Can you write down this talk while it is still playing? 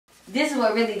This is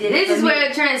what really did it. This is where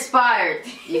it transpired,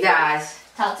 you guys.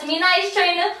 Talk to me nice,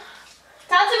 Trina.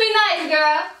 Talk to me nice,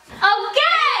 girl.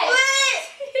 Okay.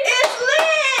 It's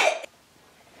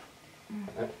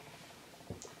lit.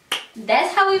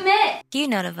 That's how we met. You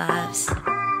know the vibes.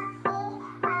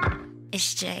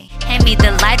 It's Jay. Hand me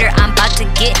the lighter, I'm about to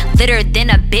get litter than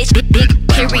a bitch. Big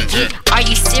period. Are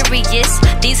you serious?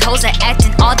 These hoes are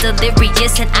acting all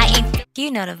delirious, and I ain't.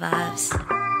 You know the vibes.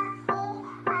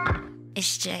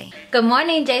 It's Jay. Good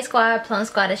morning, J Squad, Plum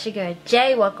Squad. It's your girl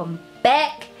Jay. Welcome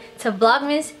back to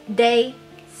Vlogmas Day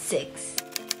 6.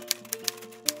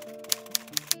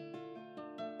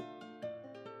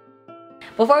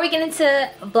 Before we get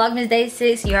into Vlogmas Day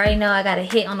 6, you already know I got a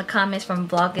hit on the comments from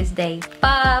Vlogmas Day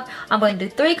 5. I'm going to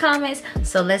do 3 comments,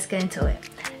 so let's get into it.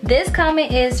 This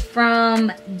comment is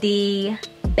from the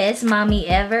best mommy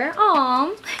ever.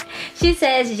 Aww. She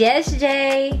says, yes,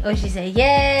 Jay. Or she said,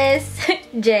 yes,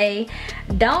 Jay.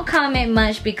 Don't comment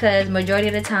much because majority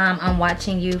of the time I'm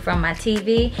watching you from my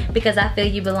TV because I feel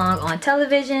you belong on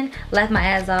television. Laugh my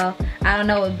ass off. I don't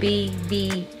know what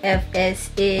BVFS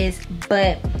is,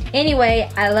 but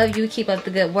anyway, I love you. Keep up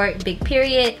the good work. Big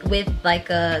period with like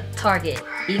a target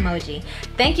emoji.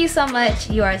 Thank you so much.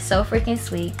 You are so freaking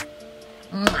sweet.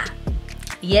 Mwah.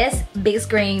 Yes, big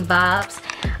screen vibes.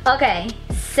 Okay,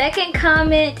 second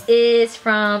comment is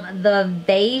from the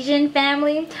VibZ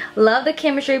family. Love the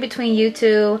chemistry between you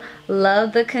two.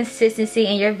 Love the consistency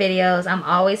in your videos. I'm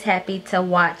always happy to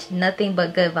watch nothing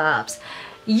but good vibes.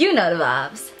 You know the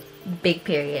vibes. Big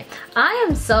period. I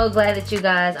am so glad that you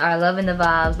guys are loving the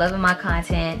vibes, loving my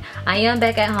content. I am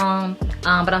back at home,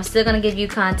 but I'm still gonna give you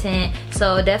content,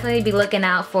 so definitely be looking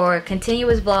out for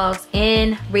continuous vlogs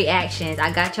and reactions.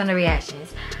 I got you on the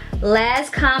reactions.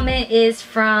 Last comment is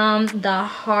from the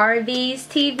Harvey's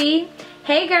TV.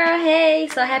 Hey girl, hey,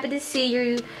 so happy to see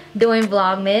you doing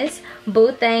Vlogmas.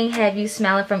 Boo thing have you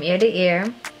smiling from ear to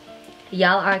ear.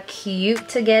 Y'all are cute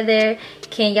together.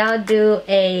 Can y'all do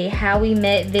a how we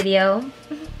met video?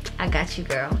 I got you,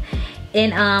 girl.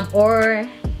 And or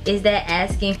is that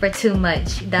asking for too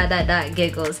much? ...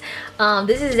 giggles.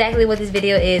 This is exactly what this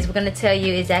video is. We're gonna tell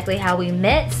you exactly how we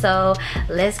met, so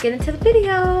let's get into the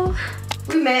video.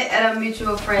 We met at a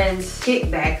mutual friend's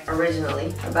kickback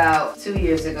originally about 2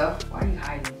 years ago. Why are you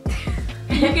hiding?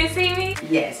 You can see me?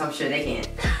 Yes, I'm sure they can.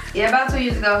 Yeah, about 2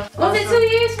 years ago. Was it 2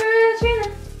 years for real,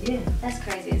 Trina? Yeah. That's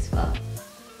crazy as fuck.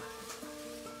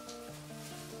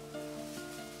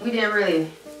 We didn't really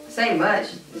say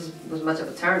much. This was much of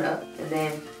a turn up. And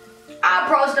then I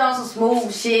approached her on some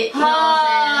smooth shit. You know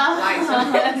what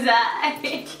I'm saying?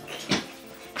 Like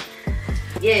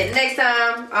yeah, the next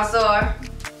time I saw her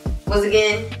was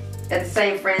again at the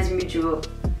same friend's mutual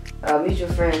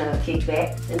friend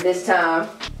kickback. And this time,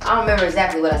 I don't remember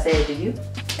exactly what I said to you.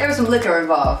 There was some liquor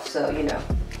involved, so you know,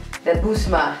 that boosts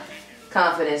my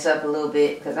confidence up a little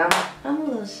bit because I'm a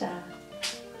little shy.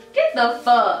 Get the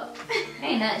fuck.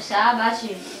 Ain't nothing shy about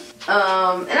you.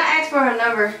 And I asked for her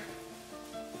number.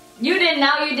 You didn't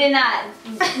know, you did not.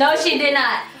 No, she did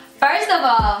not. First of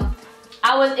all,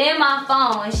 I was in my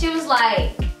phone and she was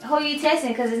like, who you texting?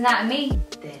 Because it's not me.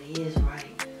 That is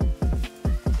right.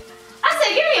 I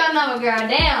said, give me your number, girl.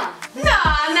 Damn.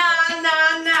 Nah.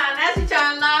 Now she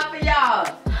trying to lie for y'all.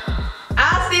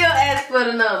 I still ask for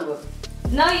the number.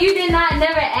 No, you did not.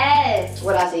 Never asked.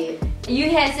 What I said?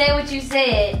 You had said what you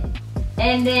said,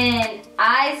 and then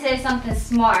I said something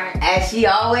smart. As she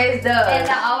always does. As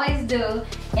I always do.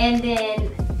 And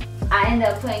then I ended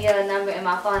up putting your number in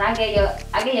my phone. I gave your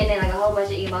name like a whole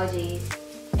bunch of emojis.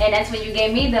 And that's when you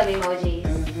gave me them emojis.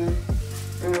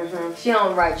 She on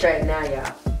the right track now,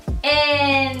 y'all.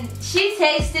 And she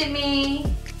texted me,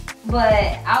 but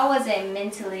I wasn't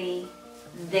mentally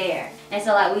there. And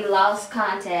so like we lost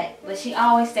contact, but she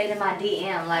always stayed in my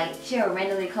DM. Like she'll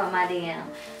randomly come in my DM.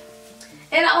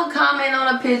 And I would comment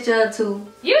on a picture or two.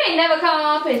 You ain't never comment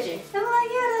on a picture. I'm like,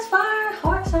 yeah, that's fire,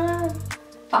 heart sign,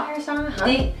 fire sign.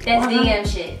 That's DM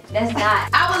shit. That's not.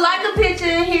 I would like a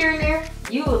picture here and there.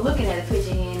 You were looking at a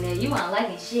picture here and there. You weren't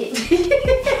liking shit.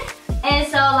 And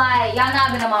so like y'all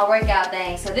not been on my workout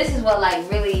thing. So this is what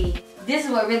really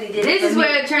did it. This is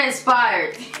where it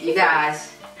transpired, you guys.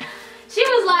 She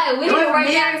was like, we need to work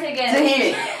out together. To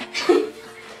here.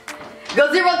 Go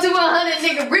 0 to 100,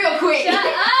 nigga, real quick. Shut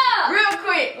up. Real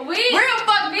quick. Real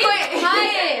fucking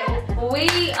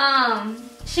quick.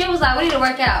 She was like, we need to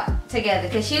work out together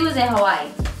because she was in Hawaii.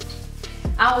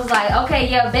 I was like, okay,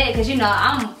 yeah, bet, because you know,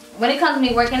 when it comes to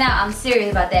me working out, I'm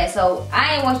serious about that. So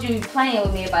I ain't want you to be playing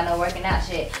with me about no working out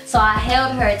shit. So I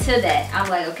held her to that. I'm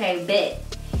like, okay, bet.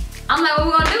 I'm like, when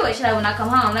we gonna do it? She's like, when I come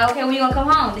home. I'm like, okay, when you gonna come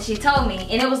home? Then she told me,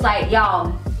 and it was like,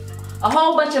 y'all, a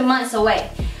whole bunch of months away.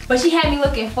 But she had me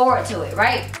looking forward to it,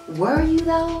 right? Were you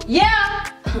though?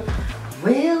 Yeah.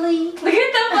 Really? Get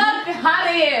the fuck out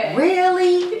of here.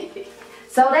 Really?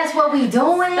 So that's what we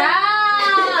doing?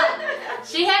 Stop.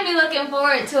 She had me looking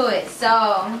forward to it. So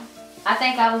I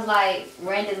think I was like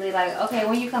randomly like, okay,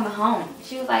 when you coming home?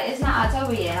 She was like, it's not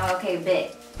October yet. I'm like, okay,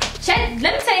 bet. Let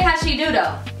me tell you how she do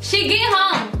though. She get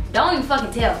home, don't even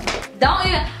fucking tell me. Don't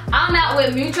even, I'm out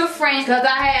with mutual friends. Cause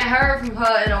I hadn't heard from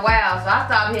her in a while, so I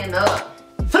stopped hitting her up.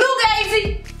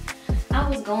 Flugazy! I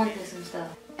was going through some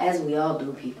stuff. As we all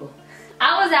do, people.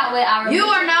 I was out with our You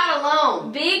are not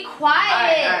alone. Be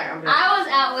quiet. All right, I was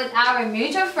out with our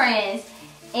mutual friends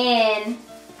and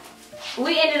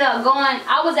we ended up going,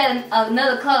 I was at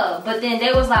another club, but then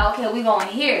they was like, okay, we going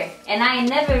here. And I ain't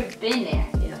never been there.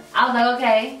 Yeah. I was like,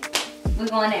 okay, we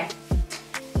going there.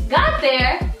 Got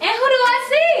there, and who do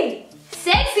I see?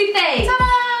 Sexy face. Ta-da!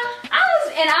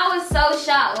 I was so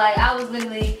shocked. Like, I was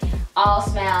literally all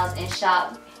smiles and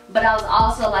shocked. But I was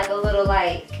also like a little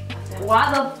like,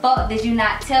 why the fuck did you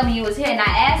not tell me you was here? And I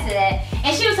asked her that,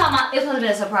 and she was talking about, it supposed to be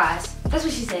a surprise. That's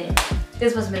what she said.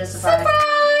 It's supposed to be a surprise.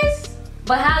 Surprise!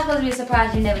 But how it's supposed to be a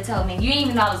surprise? You never told me. You didn't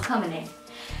even know I was coming in.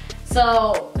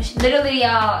 So literally,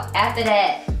 y'all, after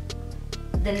that,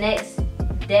 the next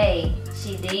day,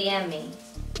 she DM'd me,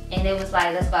 and it was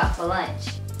like, let's go out for lunch.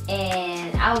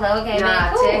 And I was like, okay,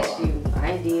 man, cool. I text you.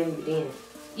 I ain't DM you then.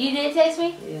 You did text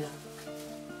me? Yeah.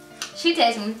 She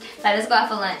texted me, like, let's go out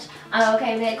for lunch. I'm like,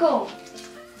 okay, man, cool.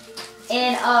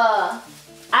 And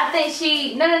I think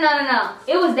she, no.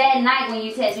 It was that night when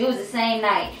you texted me. It was the same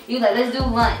night. You was like, let's do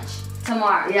lunch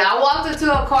tomorrow. Yeah, I walked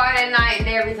into a car that night and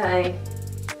everything.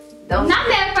 Not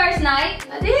that first night.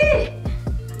 I did.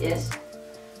 Yes.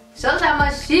 Shows how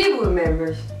much she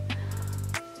remembers.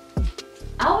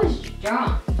 I was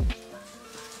drunk.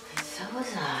 So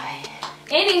was I.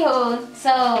 Anywho,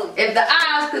 so if the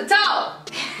eyes could talk,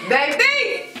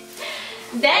 baby.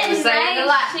 That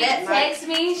night she texted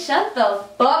me, shut the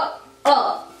fuck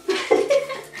up.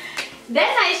 That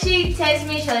night she texted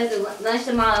me, shall let's do lunch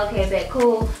tomorrow, okay, bet,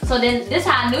 cool. So then this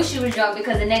how I knew she was drunk,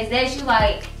 because the next day she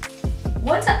like,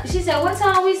 what time? She said, what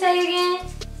time we say again?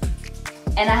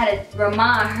 And I had to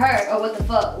remind her of what the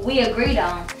fuck we agreed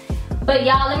on. But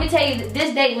y'all, let me tell you,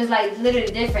 this date was like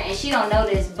literally different, and she don't know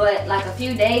this, but like a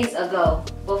few days ago,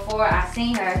 before I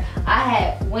seen her, I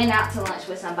had went out to lunch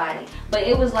with somebody, but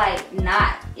it was like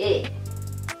not it.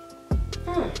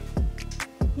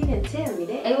 You didn't tell me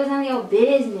that. It was none of your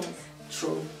business.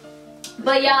 True.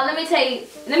 But y'all, let me tell you,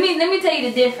 let me tell you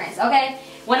the difference, okay?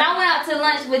 When I went out to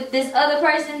lunch with this other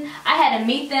person, I had to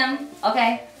meet them,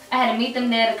 okay? I had to meet them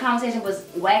there. The conversation was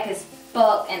whack as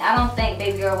fuck, and I don't think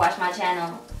baby girl watch my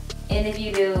channel. And if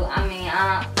you do, I mean,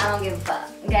 I don't give a fuck,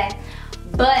 okay?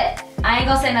 But I ain't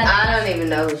gonna say nothing. I don't even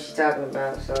know who she's talking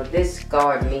about, so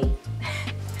discard me.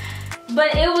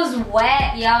 But it was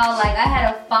whack, y'all. Like, I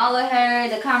had to follow her.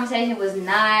 The conversation was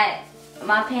not,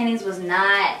 my panties was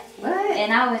not. What?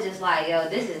 And I was just like, yo,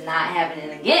 this is not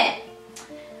happening again.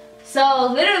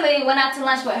 So literally went out to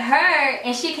lunch with her,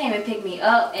 and she came and picked me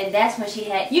up, and that's when she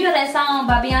had, you know that song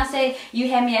by Beyonce, You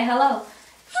Had Me at Hello?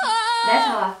 That's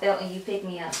how I felt when you picked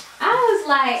me up. I was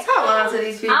like, stop lying to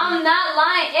these people. I'm not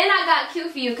lying, and I got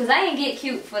cute for you, because I didn't get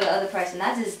cute for the other person.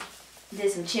 I just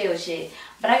did some chill shit.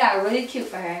 But I got really cute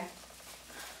for her.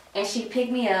 And she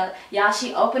picked me up. Y'all,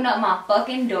 she opened up my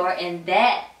fucking door, and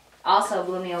that also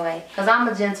blew me away. Because I'm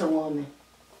a gentlewoman.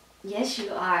 Yes,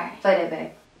 you are. Play that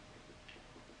back.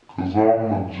 Cause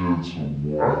I'm a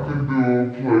gentleman. I can do a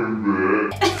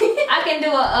playback. I can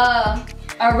do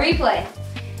a replay.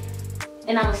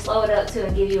 And I'm gonna slow it up too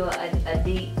and give you a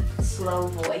deep, slow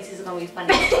voice. It's gonna be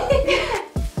funny.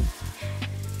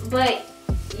 But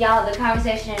y'all, the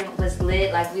conversation was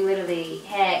lit. Like, we literally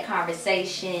had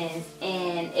conversations,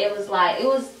 and it was like, it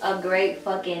was a great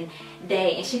fucking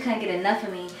day, and she couldn't get enough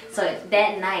of me. So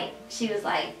that night, she was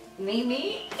like, meet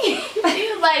me? She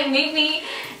was like, meet me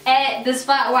at the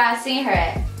spot where I seen her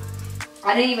at.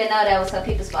 I didn't even know that was her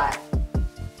people spot.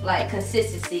 Like,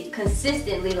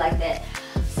 consistently like that.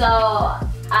 So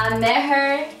I met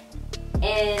her,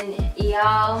 and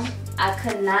y'all, I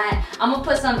could not, I'm gonna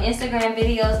put some Instagram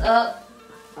videos up.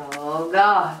 Oh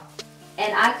God.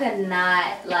 And I could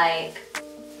not, like,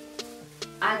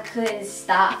 I couldn't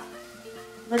stop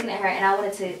looking at her, and I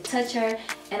wanted to touch her,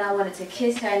 and I wanted to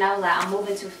kiss her, and I was like, I'm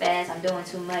moving too fast, I'm doing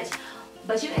too much.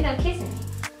 But you ended up kissing me.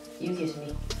 You kissed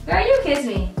me. Girl, you kissed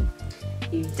me.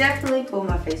 You definitely pulled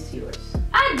my face to yours.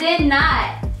 I did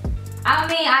not. I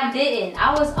mean, I didn't.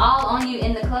 I was all on you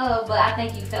in the club, but I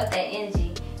think you felt that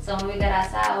energy. So when we got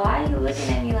outside, why are you looking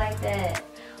at me like that?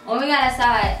 When we got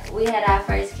outside, we had our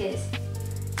first kiss.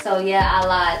 So yeah, I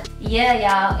lied. Yeah,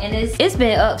 y'all, and it's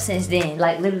been up since then.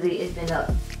 Like literally, it's been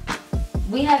up.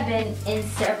 We have been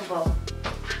inseparable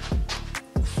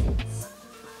since.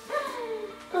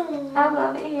 I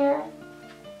love it here.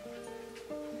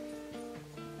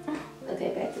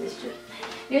 Okay, back to this trip.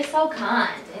 You're so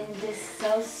kind and just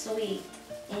so sweet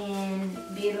and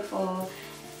beautiful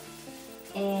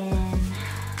and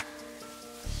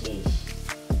sheesh.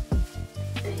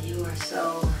 And you are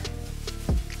so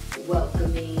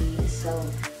welcoming, so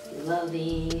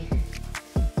loving,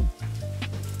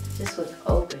 just with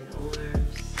open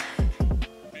arms.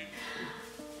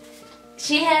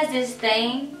 She has this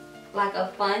thing, like a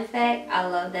fun fact. I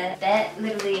love that. That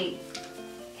literally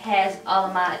has all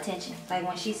of my attention. Like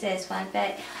when she says fun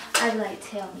fact, I'd be like,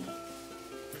 tell me.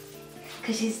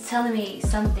 Cause she's telling me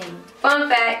something. Fun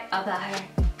fact about her.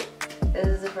 This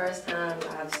is the first time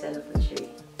I've set up a tree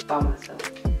by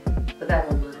myself without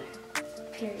my mother.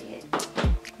 Period.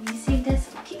 You see, that's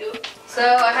so cute. So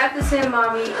I have to send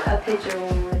mommy a picture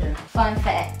when we're done. Fun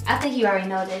fact. I think you already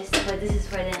know this, but this is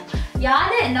for them. Y'all, I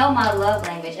didn't know my love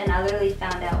language, and I literally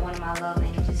found out one of my love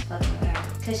languages fucking with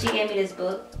her. Cause she gave me this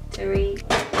book to read.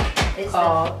 It's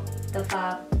the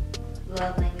 5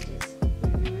 love languages.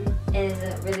 It is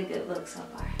a really good book so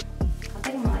far. I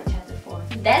think I'm on like chapter 4.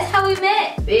 That's how we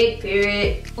met. Big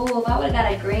period. Ooh, if I would've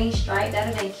got a green stripe,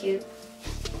 that'd've been cute.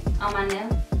 On my nail.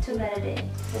 Too bad I didn't.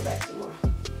 Go back tomorrow.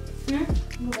 Go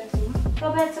back tomorrow.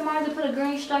 Go back tomorrow to put a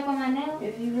green stripe on my nail?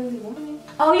 If you really want it.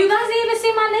 Oh, you guys didn't even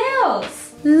see my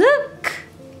nails. Look.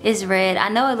 It's red. I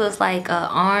know it looks like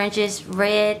orangish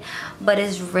red, but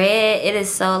it's red. It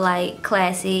is so like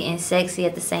classy and sexy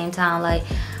at the same time. Like,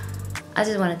 I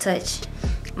just want to touch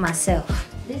myself.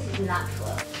 This is not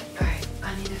fluff. Alright,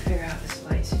 I need to figure out this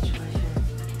light situation.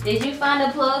 Did you find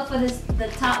a plug for the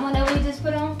top one that we just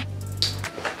put on?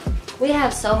 We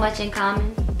have so much in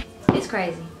common. It's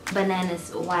crazy.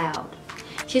 Banana's wild.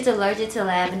 She's allergic to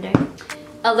lavender.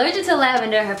 Allergic to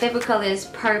lavender, her favorite color is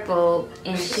purple,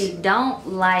 and she don't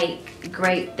like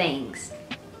grape things.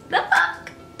 The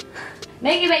fuck?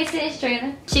 Make it make sense,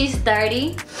 Trina. She's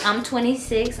 30, I'm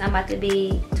 26, I'm about to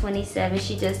be 27,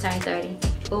 she just turned 30.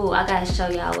 Ooh, I gotta show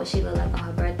y'all what she looked like on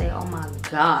her birthday, oh my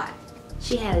God.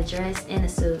 She had a dress and a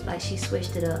suit, like she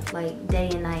switched it up, like day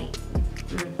and night.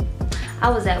 I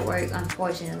was at work,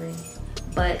 unfortunately,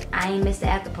 but I ain't missed the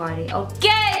after party,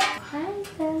 okay? Hi,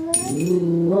 Bella.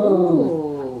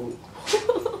 Ooh.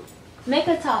 Make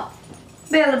her talk.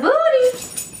 Bella Booty.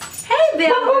 Hey,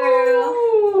 Bella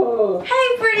girl.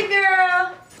 Hey, pretty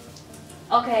girl.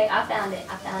 Okay, I found it.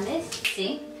 I found this.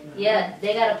 See? Yeah,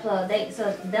 they got a plug.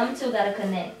 So them two gotta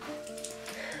connect.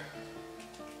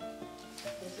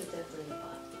 This is definitely the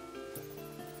pot.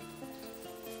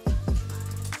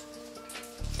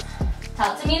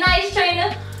 Talk to me nice,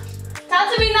 Trina.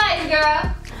 Talk to me nice,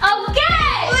 girl.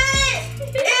 Okay. Lit.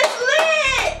 It's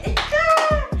lit.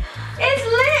 It's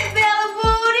lit, Bella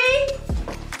Booty.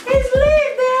 It's lit,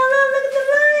 Bella. Look at the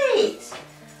lights.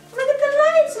 Look at the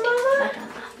lights, mama.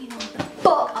 You know what the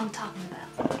fuck I'm talking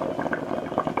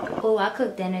about. Oh, I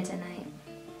cooked dinner tonight.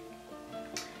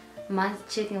 My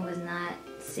chicken was not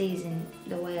seasoned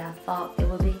the way I thought it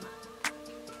would be.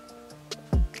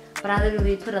 But I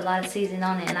literally put a lot of seasoning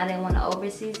on it and I didn't want to over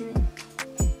season it.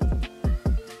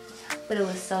 But it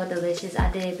was so delicious.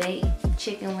 I did baked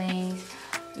chicken wings.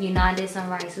 You know, I did some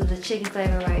rice. It was a chicken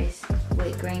flavored rice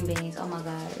with green beans. Oh my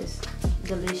God, it's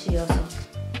delicioso.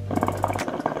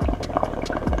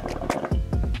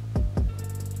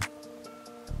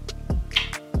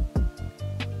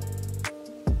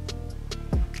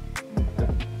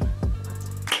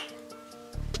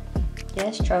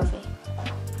 Yes, trophy.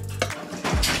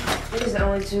 These are the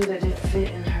only 2 that didn't fit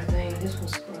in her thing. This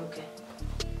one's broken.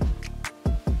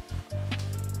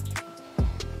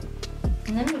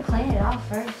 Let me clean it off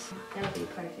first. That would be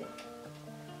perfect.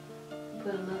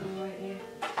 Put another one right there.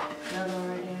 Another one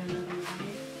right there. Another one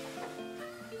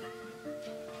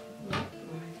right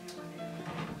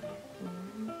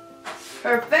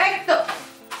there. Perfecto.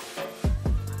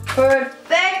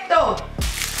 Perfecto.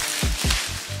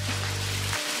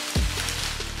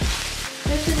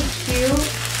 This is cute.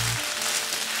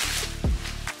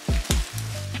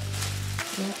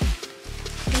 Yep.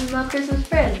 This is my Christmas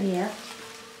present. Yeah.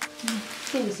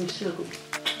 Give me some sugar.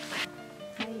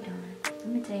 How you doing? Let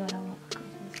me tell you what I want for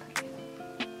Christmas.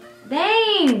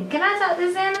 Dang! Can I talk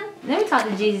to Santa? Let me talk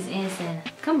to Jesus and Santa.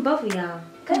 Come both of y'all.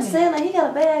 That's Santa. He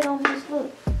got a bag on his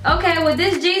foot. Okay, well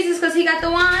this Jesus because he got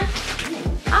the wine.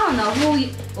 I don't know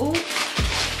who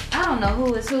I don't know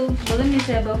who is who, but let me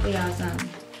tell both of y'all something.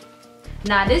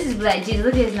 Nah, this is Black Jesus.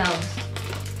 Look at his nose.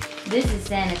 This is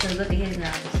Santa because look at his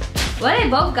nose. Well, they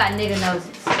both got nigga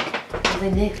noses. they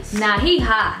niggas. Nah, he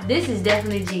high. This is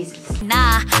definitely Jesus.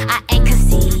 Nah, I ain't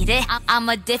conceited. I'm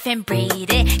a different breed.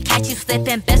 Catch you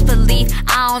slipping, best believe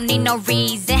I don't need no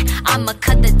reason. I'ma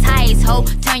cut the ties, ho.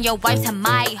 Turn your wife to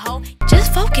my hoe.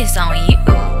 Just focus on you,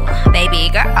 baby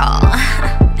girl.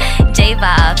 J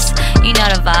vibes, you know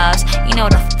the vibes. You know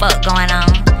what the fuck going on.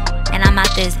 And I'm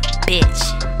out this bitch.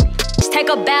 Just take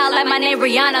a bow like my name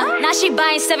Rihanna. Now she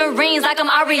buying 7 rings like I'm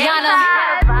Ariana.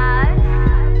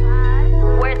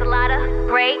 Where's a lot of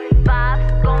great?